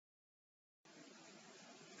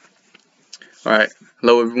Alright,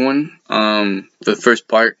 hello everyone. For the first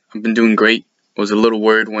part, I've been doing great. I was a little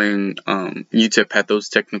worried when UTEP had those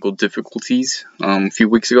technical difficulties a few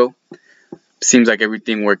weeks ago. Seems like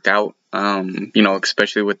everything worked out,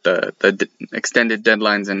 especially with the extended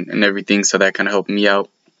deadlines and everything, so that kind of helped me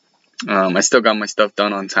out. I still got my stuff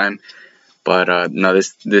done on time, but no,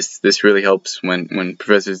 this really helps when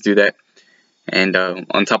professors do that. And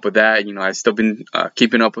on top of that, I've still been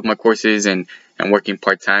keeping up with my courses and working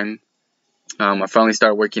part-time. I finally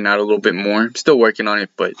started working out a little bit more. I'm still working on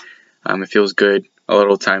it, but it feels good. A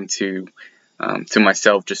little time to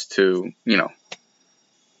myself just to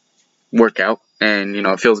work out, and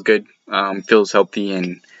it feels good. Feels healthy,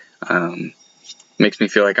 and makes me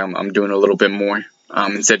feel like I'm doing a little bit more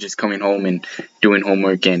instead of just coming home and doing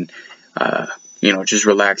homework and just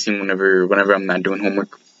relaxing whenever I'm not doing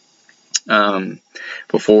homework.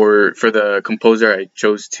 For the composer I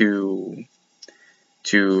chose to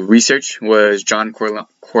research was John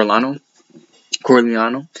Corigliano,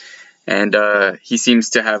 and he seems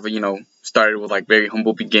to have started with like very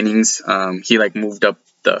humble beginnings. He like moved up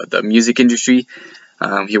the music industry.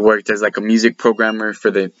 He worked as like a music programmer for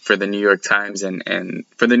the New York Times and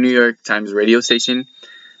for the New York Times radio station.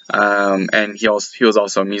 And he was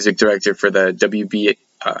also a music director for the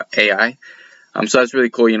WBAI. So that's really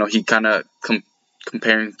cool. He kind of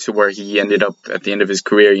comparing to where he ended up at the end of his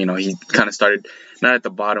career. He kind of started not at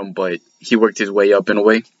the bottom, but he worked his way up in a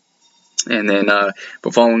way. And then,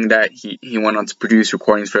 but following that, he went on to produce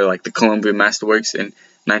recordings for like the Columbia Masterworks in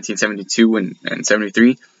 1972 and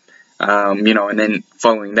 73. And then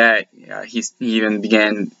following that, he even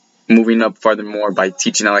began moving up furthermore by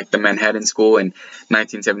teaching at like the Manhattan School in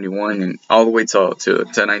 1971 and all the way to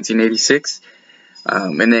 1986.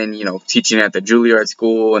 And then, teaching at the Juilliard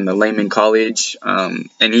School and the Lehman College.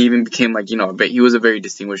 And he even became like, he was a very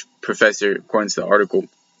distinguished professor according to the article.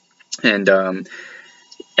 And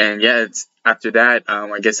yeah, it's after that,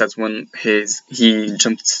 I guess that's when he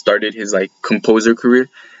started his like composer career.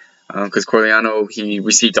 Because Corigliano, he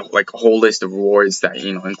received a whole list of awards that,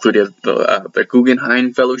 included the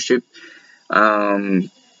Guggenheim Fellowship. He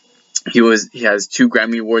has 2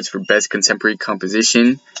 Grammy Awards for Best Contemporary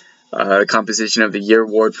Composition. The Composition of the Year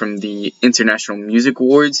Award from the International Music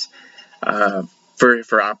Awards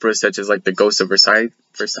for operas such as like The Ghost of Versailles,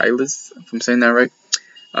 if I'm saying that right.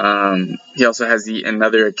 He also has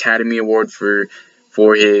another Academy Award for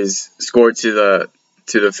his score to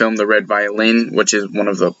the film The Red Violin, which is one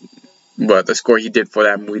of the score he did for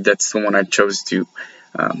that movie. That's the one I chose to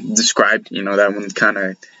describe. That one kind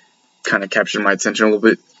of captured my attention a little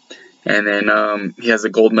bit. And then he has the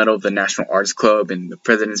gold medal of the National Arts Club and the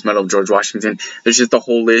President's Medal of George Washington. There's just a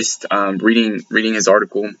whole list. Reading his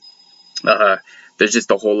article, there's just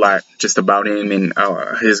a whole lot just about him and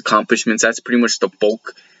his accomplishments. That's pretty much the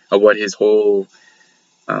bulk of what his whole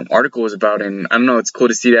article was about. And I don't know, it's cool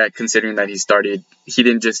to see that, considering that he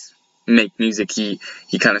didn't just make music. He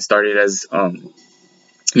kind of started as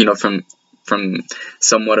from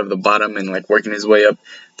somewhat of the bottom and like working his way up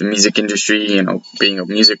the music industry, being a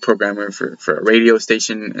music programmer for a radio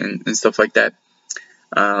station and stuff like that.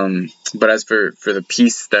 But as for the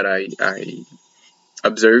piece that I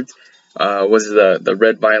observed, was the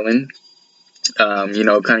Red Violin.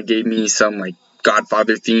 Kind of gave me some like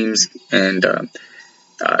Godfather themes, and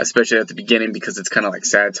especially at the beginning, because it's kind of like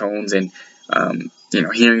sad tones, and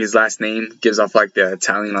hearing his last name gives off like the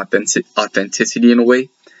Italian authenticity in a way.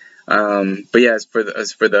 But yeah, as for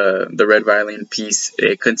the Red Violin piece,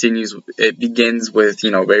 it begins with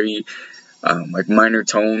very like minor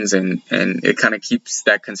tones, and it kind of keeps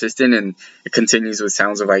that consistent, and it continues with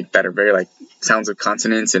sounds of like that are very like sounds of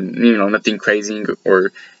consonants, and nothing crazy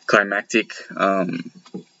or climactic. Let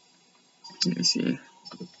me see.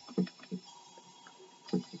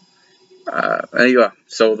 There you go.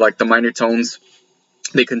 So like the minor tones,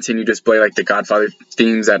 they continue to display like the Godfather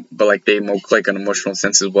themes, but like they evoke like an emotional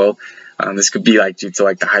sense as well. This could be like due to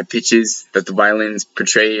like the high pitches that the violins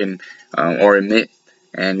portray and or emit.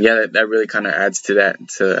 And yeah, that really kind of adds to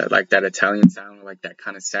like that Italian sound, like that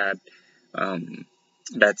kind of sad,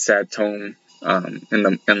 that sad tone in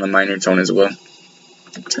the minor tone as well.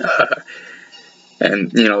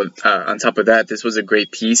 And on top of that, this was a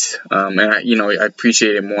great piece, and I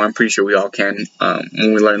appreciate it more. I'm pretty sure we all can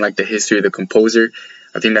when we learn like the history of the composer.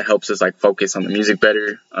 I think that helps us like focus on the music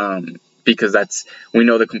better, because we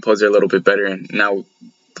know the composer a little bit better, and now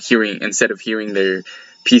instead of hearing their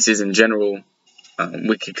pieces in general,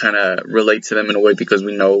 we could kind of relate to them in a way, because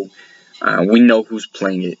we know who's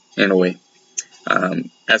playing it in a way.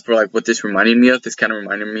 As for like what this reminded me of, this kind of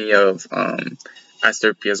reminded me of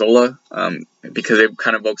Astor Piazzolla, because it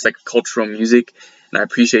kind of evokes like cultural music, and I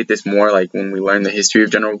appreciate this more like when we learn the history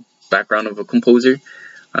of general background of a composer.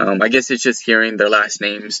 I guess it's just hearing their last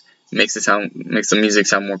names makes the music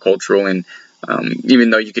sound more cultural, and even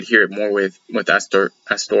though you could hear it more with Astor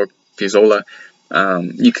Piazzolla,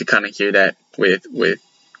 you could kind of hear that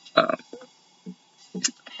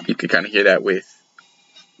with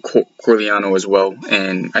Corigliano as well,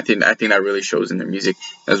 and I think that really shows in their music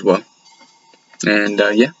as well. And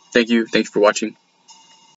yeah, thank you for watching.